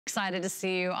Excited to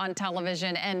see you on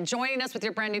television and joining us with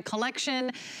your brand new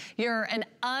collection. You're an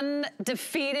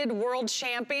undefeated world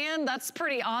champion. That's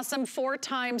pretty awesome, 4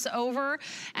 times over.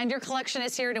 And your collection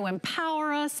is here to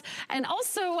empower us and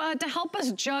also to help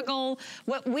us juggle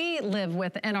what we live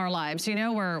with in our lives. You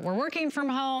know, we're working from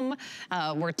home,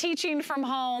 we're teaching from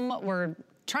home, we're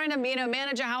trying to,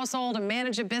 manage a household and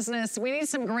manage a business. We need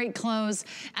some great clothes,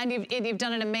 and you've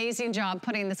done an amazing job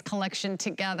putting this collection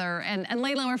together. And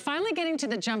Laila, we're finally getting to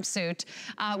the jumpsuit,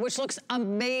 which looks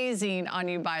amazing on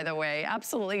you, by the way.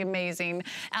 Absolutely amazing.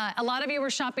 A lot of you were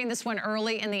shopping this one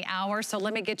early in the hour, so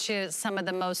let me get you some of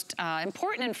the most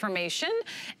important information,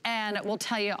 and we'll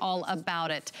tell you all about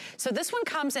it. So this one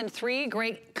comes in 3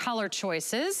 great color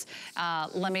choices.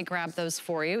 Let me grab those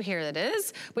for you. Here it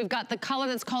is. We've got the color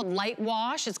that's called light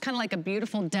wash. It's kind of like a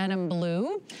beautiful denim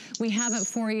blue. We have it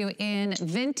for you in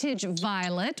vintage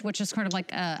violet, which is kind of like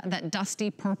that dusty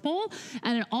purple.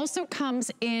 And it also comes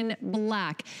in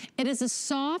black. It is a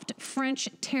soft French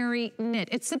terry knit.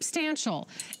 It's substantial.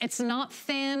 It's not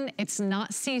thin. It's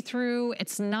not see-through.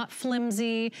 It's not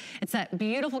flimsy. It's that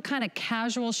beautiful kind of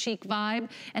casual chic vibe.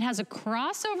 It has a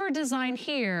crossover design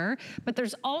here, but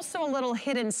there's also a little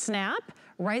hidden snap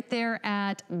right there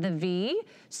at the V.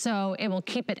 So it will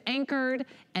keep it anchored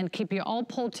and keep you all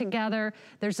pulled together.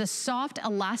 There's a soft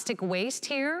elastic waist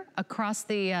here across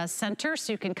the center,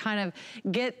 so you can kind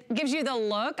of gives you the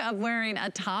look of wearing a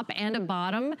top and a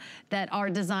bottom that are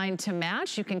designed to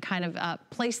match. You can kind of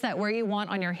place that where you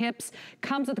want on your hips.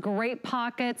 Comes with great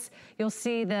pockets. You'll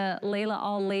see the Laila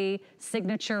Ali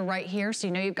signature right here, so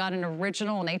you know you've got an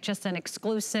original, an HSN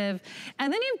exclusive.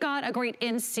 And then you've got a great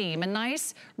inseam, a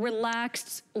nice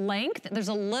relaxed length. There's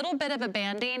a little bit of a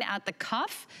banding at the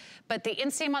cuff, but the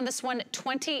inseam on this one,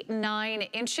 29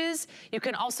 inches. You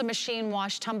can also machine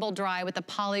wash, tumble dry with the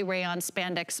poly rayon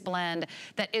spandex blend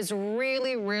that is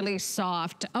really, really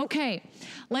soft. Okay,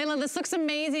 Laila, this looks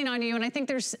amazing on you, and I think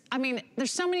there's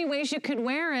so many ways you could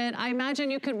wear it. I imagine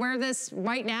you could wear this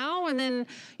right now, and then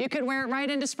you could wear it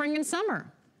right into spring and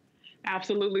summer.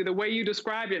 Absolutely. The way you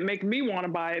described it made me want to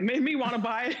buy it. Made me want to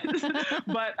buy it.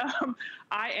 But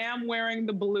I am wearing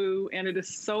the blue, and it is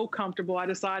so comfortable. I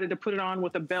decided to put it on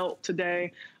with a belt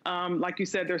today. Like you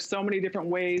said, there's so many different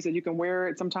ways that you can wear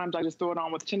it. Sometimes I just throw it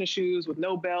on with tennis shoes with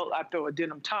no belt. I throw a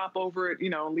denim top over it,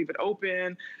 leave it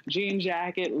open, jean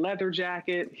jacket, leather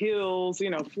jacket, heels,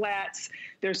 flats.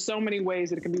 There's so many ways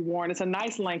that it can be worn. It's a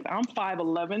nice length. I'm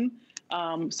 5'11".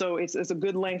 So it's a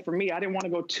good length for me. I didn't want to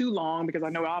go too long because I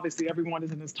know obviously everyone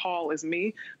isn't as tall as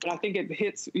me, but I think it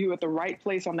hits you at the right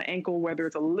place on the ankle, whether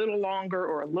it's a little longer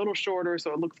or a little shorter,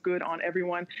 so it looks good on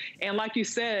everyone. And like you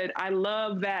said, I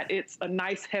love that it's a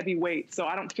nice heavy weight, so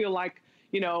I don't feel like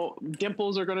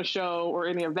dimples are going to show or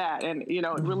any of that. And,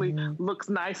 it really looks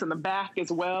nice in the back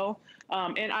as well.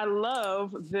 And I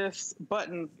love this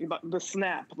button, the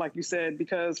snap, like you said,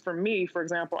 because for me, for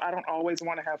example, I don't always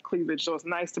want to have cleavage. So it's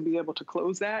nice to be able to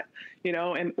close that,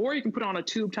 or you can put on a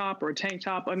tube top or a tank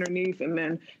top underneath and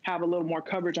then have a little more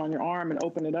coverage on your arm and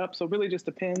open it up. So it really just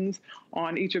depends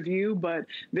on each of you. But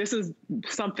this is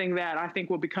something that I think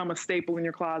will become a staple in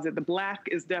your closet. The black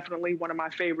is definitely one of my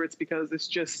favorites because it's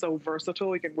just so versatile.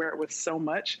 You can wear it with so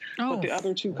much. Oh, but the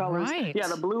other 2 colors, right. Yeah,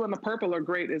 the blue and the purple are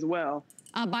great as well.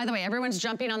 By the way, everyone's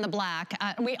jumping on the black.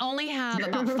 We only have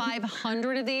about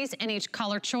 500 of these in each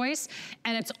color choice,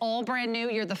 and it's all brand new.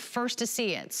 You're the first to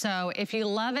see it. So if you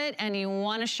love it and you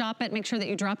want to shop it, make sure that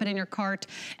you drop it in your cart,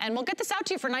 and we'll get this out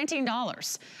to you for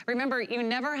 $19. Remember, you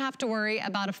never have to worry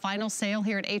about a final sale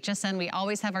here at HSN. We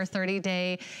always have our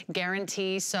 30-day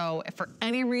guarantee, so if for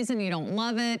any reason you don't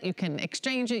love it, you can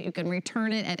exchange it, you can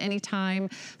return it at any time,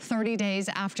 30 days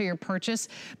after your purchase.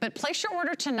 But place your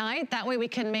order tonight. That way we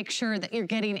can make sure that you're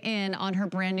getting in on her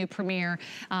brand new premiere.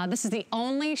 This is the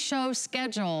only show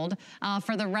scheduled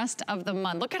for the rest of the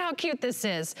month. Look at how cute this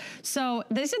is. So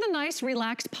these are the nice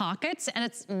relaxed pockets, and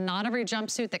it's not every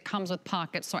jumpsuit that comes with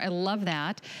pockets, so I love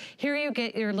that. Here you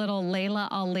get your little Laila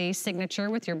Ali signature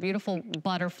with your beautiful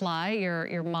butterfly,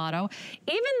 your motto.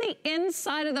 Even the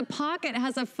inside of the pocket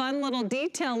has a fun little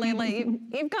detail, Laila.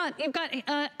 You've got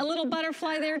a little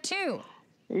butterfly there too.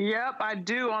 Yep, I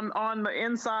do. On the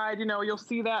inside, you'll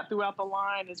see that throughout the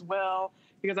line as well,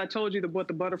 because I told you what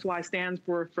the butterfly stands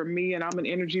for me, and I'm an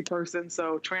energy person.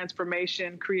 So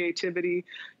transformation, creativity,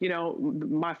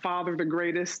 my father, the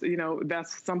greatest,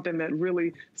 that's something that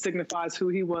really signifies who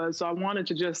he was. So I wanted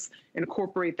to just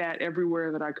incorporate that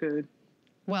everywhere that I could.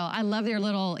 Well, I love your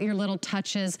little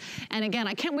touches. And again,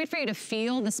 I can't wait for you to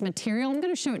feel this material. I'm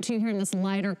gonna show it to you here in this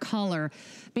lighter color,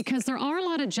 because there are a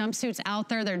lot of jumpsuits out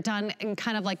there. They're done in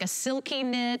kind of like a silky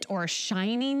knit or a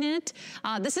shiny knit.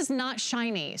 This is not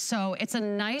shiny, so it's a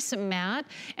nice matte,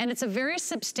 and it's a very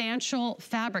substantial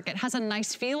fabric. It has a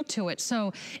nice feel to it.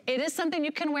 So it is something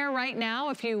you can wear right now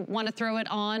if you want to throw it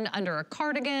on under a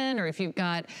cardigan, or if you've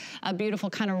got a beautiful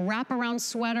kind of wraparound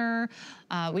sweater.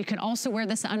 We can also wear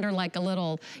this under like a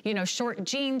little, you know, short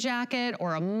jean jacket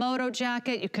or a moto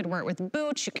jacket. You could wear it with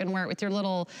boots. You can wear it with your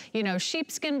little, you know,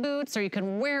 sheepskin boots, or you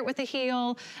can wear it with a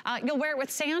heel. You'll wear it with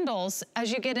sandals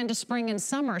as you get into spring and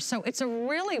summer. So it's a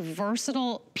really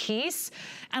versatile piece.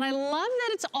 And I love that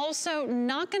it's also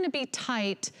not going to be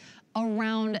tight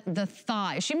around the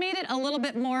thighs. You made it a little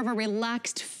bit more of a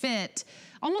relaxed fit,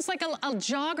 almost like a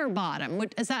jogger bottom.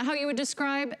 Is that how you would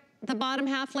describe the bottom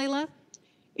half, Laila?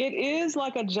 It is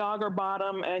like a jogger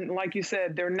bottom, and like you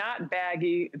said, they're not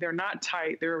baggy, they're not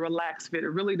tight, they're a relaxed fit. It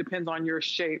really depends on your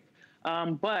shape.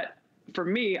 But for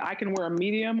me, I can wear a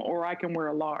medium or I can wear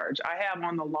a large. I have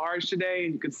on the large today,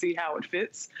 and you can see how it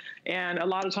fits. And a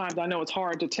lot of times, I know it's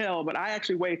hard to tell, but I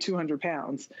actually weigh 200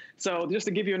 pounds. So just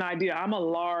to give you an idea, I'm a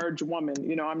large woman.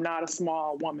 You know, I'm not a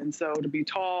small woman. So to be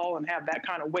tall and have that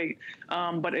kind of weight,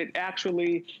 but it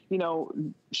actually, you know,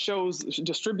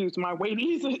 distributes my weight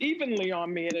evenly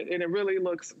on me, and it really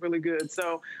looks really good.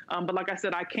 So, but like I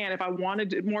said, I can, if I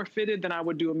wanted it more fitted, then I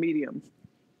would do a medium.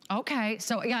 Okay,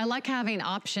 so yeah, I like having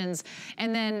options.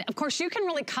 And then, of course, you can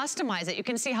really customize it. You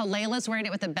can see how Laila's wearing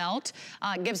it with a belt.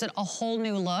 Gives it a whole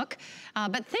new look.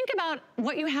 But think about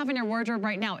what you have in your wardrobe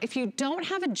right now. If you don't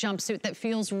have a jumpsuit that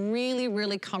feels really,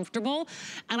 really comfortable,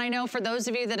 and I know for those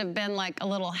of you that have been like a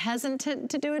little hesitant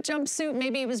to do a jumpsuit,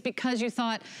 maybe it was because you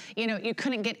thought, you know, you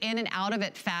couldn't get in and out of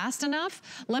it fast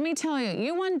enough. Let me tell you,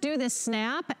 you undo this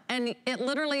snap, and it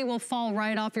literally will fall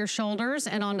right off your shoulders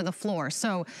and onto the floor.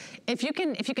 So if you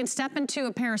can step into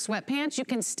a pair of sweatpants, you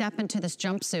can step into this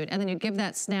jumpsuit, and then you give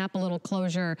that snap a little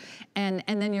closure, and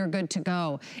then you're good to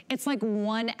go. It's like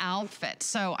one outfit.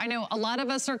 So I know a lot of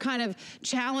us are kind of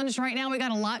challenged right now. We got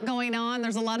a lot going on.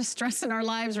 There's a lot of stress in our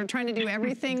lives. We're trying to do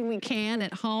everything we can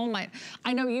at home.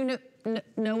 I know you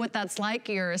know what that's like.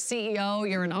 You're a CEO,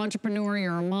 you're an entrepreneur,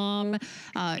 you're a mom,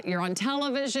 you're on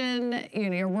television, you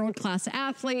know, you're a world-class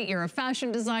athlete, you're a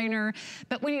fashion designer.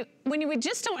 But when you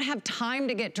just don't have time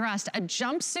to get dressed, a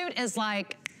jumpsuit is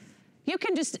like, you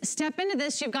can just step into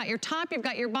this. You've got your top, you've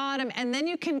got your bottom, and then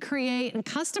you can create and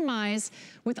customize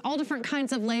with all different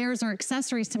kinds of layers or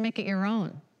accessories to make it your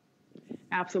own.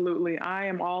 Absolutely. I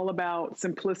am all about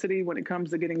simplicity when it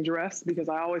comes to getting dressed, because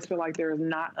I always feel like there is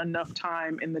not enough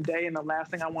time in the day. And the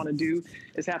last thing I want to do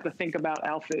is have to think about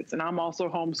outfits. And I'm also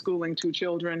homeschooling 2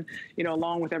 children, you know,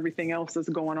 along with everything else that's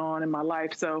going on in my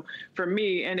life. So for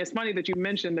me, and it's funny that you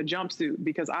mentioned the jumpsuit,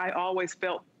 because I always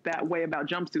felt that way about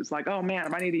jumpsuits. Like, oh man,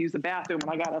 if I need to use the bathroom,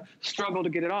 and I got to struggle to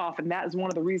get it off. And that is one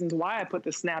of the reasons why I put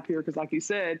the snap here. Because like you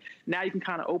said, now you can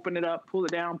kind of open it up, pull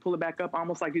it down, pull it back up,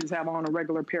 almost like you just have on a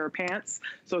regular pair of pants.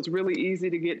 So it's really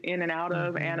easy to get in and out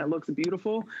of, and it looks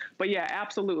beautiful. But yeah,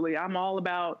 absolutely. I'm all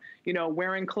about, you know,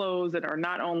 wearing clothes that are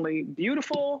not only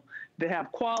beautiful, that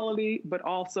have quality, but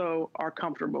also are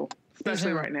comfortable.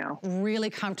 Especially right now. Really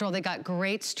comfortable. They got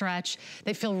great stretch.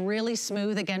 They feel really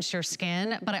smooth against your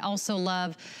skin, but I also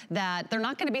love that they're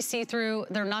not going to be see-through.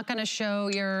 They're not going to show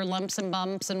your lumps and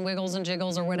bumps and wiggles and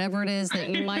jiggles or whatever it is that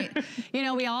you might, you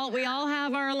know, we all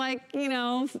have our, like, you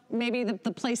know, maybe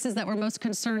the places that we're most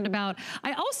concerned about.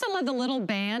 I also love the little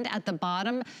band at the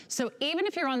bottom. So even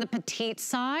if you're on the petite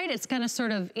side, it's going to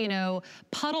sort of, you know,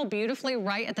 puddle beautifully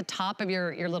right at the top of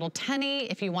your little tenny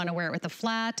if you want to wear it with a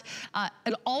flat.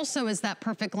 It also is that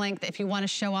perfect length if you want to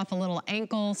show off a little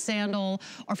ankle sandal,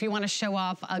 or if you want to show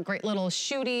off a great little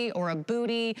shootie or a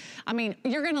bootie. I mean,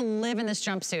 you're going to live in this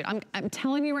jumpsuit. I'm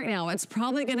telling you right now, it's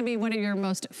probably going to be one of your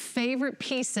most favorite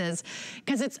pieces,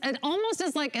 because it almost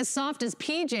is like as soft as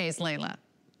PJs, Laila.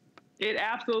 It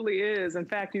absolutely is. In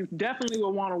fact, you definitely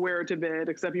will want to wear it to bed,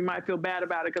 except you might feel bad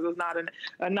about it because it's not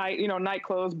a night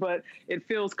clothes, but it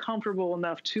feels comfortable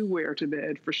enough to wear to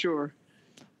bed for sure.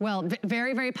 Well,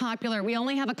 very, very popular. We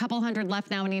only have a couple hundred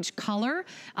left now in each color.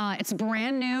 It's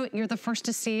brand new. You're the first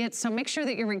to see it. So make sure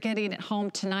that you're getting it home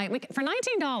tonight. For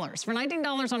 $19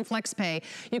 on FlexPay,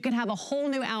 you can have a whole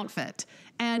new outfit.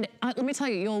 And let me tell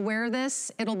you, you'll wear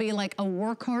this. It'll be like a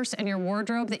workhorse in your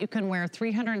wardrobe that you can wear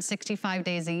 365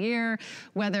 days a year,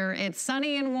 whether it's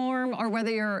sunny and warm, or whether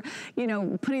you're, you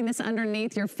know, putting this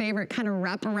underneath your favorite kind of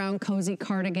wraparound cozy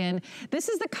cardigan. This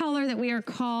is the color that we are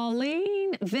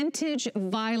calling Vintage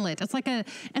Vibe violet. It's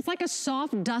like a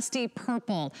soft, dusty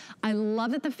purple. I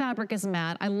love that the fabric is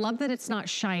matte. I love that it's not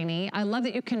shiny. I love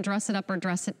that you can dress it up or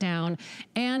dress it down.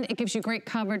 And it gives you great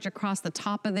coverage across the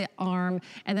top of the arm.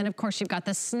 And then of course you've got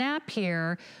the snap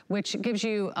here, which gives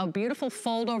you a beautiful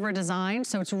fold over design.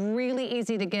 So it's really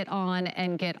easy to get on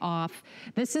and get off.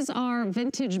 This is our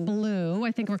vintage blue.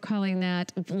 I think we're calling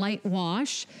that light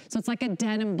wash. So it's like a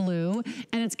denim blue,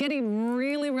 and it's getting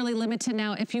really, really limited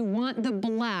now. If you want the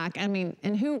black, I mean,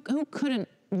 and who couldn't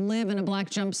live in a black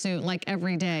jumpsuit like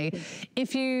every day?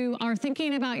 If you are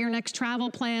thinking about your next travel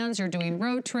plans, you're doing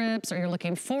road trips, or you're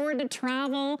looking forward to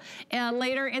travel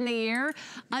later in the year,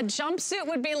 a jumpsuit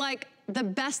would be like the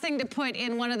best thing to put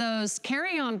in one of those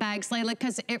carry-on bags, Laila,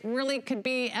 because it really could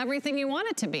be everything you want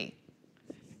it to be.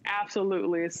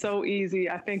 Absolutely. It's so easy.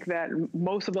 I think that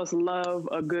most of us love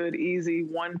a good, easy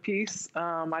one piece.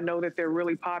 I know that they're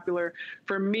really popular.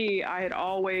 For me, I had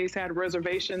always had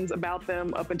reservations about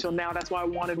them up until now. That's why I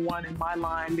wanted one in my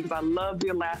line, because I love the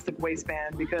elastic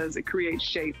waistband because it creates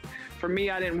shape. For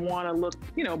me, I didn't want to look,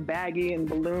 you know, baggy and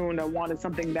ballooned. I wanted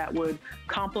something that would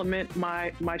complement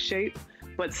my shape,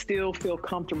 but still feel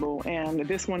comfortable. And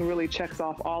this one really checks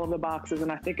off all of the boxes,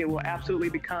 and I think it will absolutely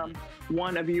become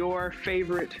one of your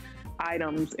favorite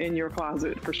items in your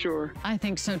closet for sure. I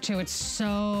think so too. It's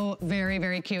so very,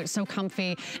 very cute, so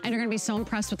comfy, and you're gonna be so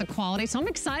impressed with the quality. So I'm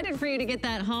excited for you to get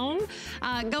that home.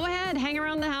 Go ahead, hang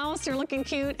around the house. You're looking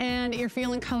cute and you're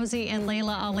feeling cozy in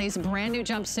Laila Ali's brand new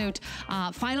jumpsuit.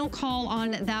 Final call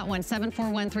on that one,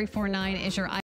 741-349 is your